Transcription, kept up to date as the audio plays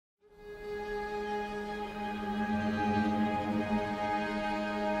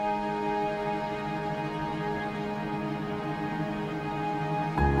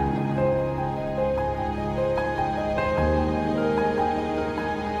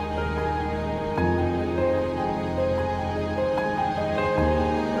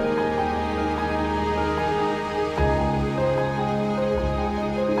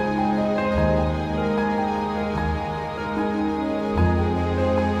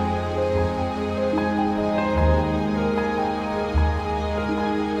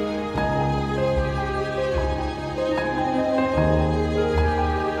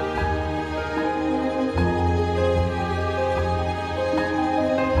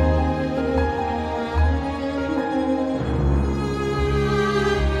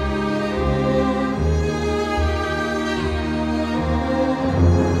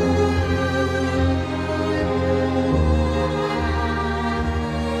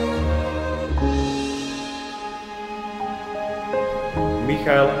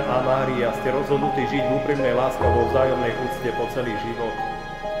Michal a Mária, ste rozhodnutí žiť v úprimnej láske vo vzájomnej úcte po celý život?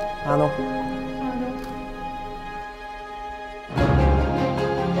 Áno.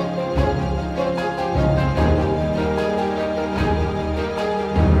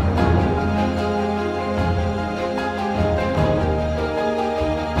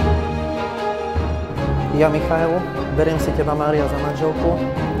 Ja, Michal, beriem si teba, Mária, za manželku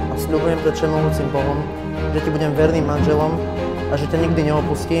a sľubujem pred všemohúcim Bohom, že ti budem verným manželom a že ťa nikdy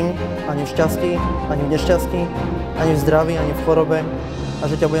neopustím, ani v šťastí, ani v nešťastí, ani v zdraví, ani v chorobe a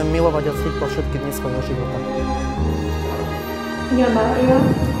že ťa budem milovať a ctiť po všetky dni svojho života. Ja, Mária,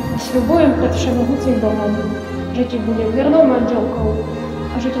 sľubujem pred všemohúcim Bohom, že ti budem vernou manželkou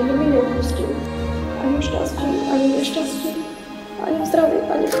a že ťa nikdy neopustím, ani v šťastí, ani v nešťastí, ani v zdraví,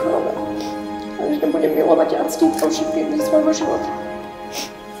 ani v chorobe. A že ťa budem milovať a ctiť po všetky dni svojho života.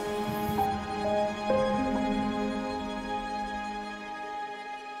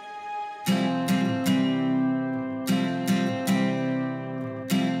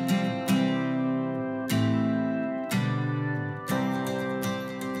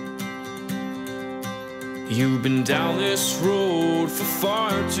 You've been down this road for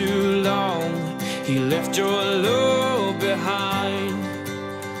far too long. He left your love behind,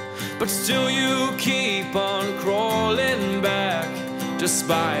 but still you keep on crawling back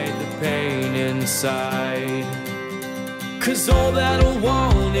despite the pain inside. 'Cause all that I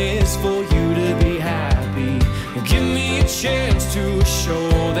want is for you to be happy. Give me a chance to show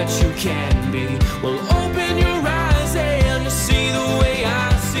that you can be. Well, open your eyes and see the way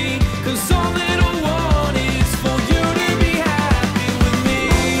I see. 'Cause all that I want is for you to be happy with me.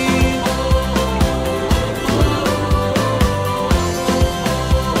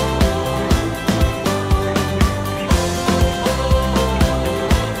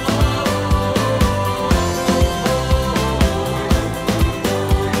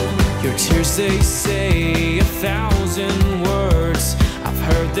 Your tears, they say 1,000 words. I've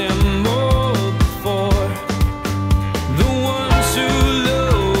heard them all before. The ones who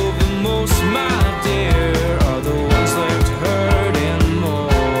love the most, my dear, are the ones left hurting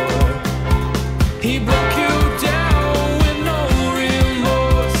more. He broke you down with no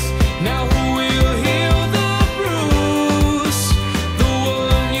remorse. Now who will heal the bruise? The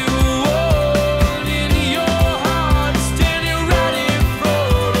one you hold in your heart, standing right in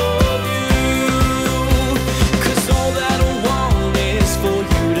front of you. 'Cause all that I want is for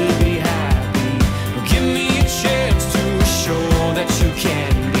you to be happy. Give me a chance to show that you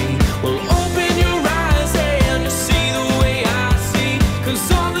can be. Well, open your eyes and see the way I see. 'Cause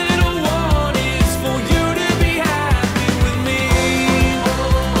all that I want is for you to be happy with me.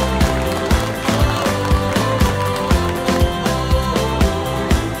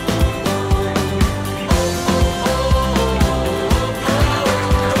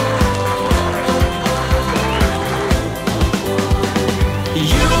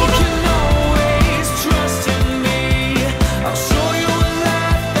 You can always trust in me. I'll show you a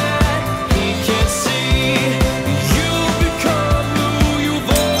life that he can't see. You'll become who you've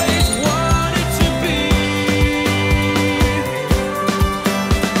always wanted to be.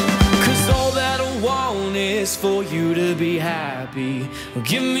 'Cause all that I want is for you to be happy.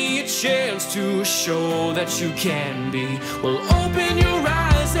 Give me a chance to show that you can be. Well, open your eyes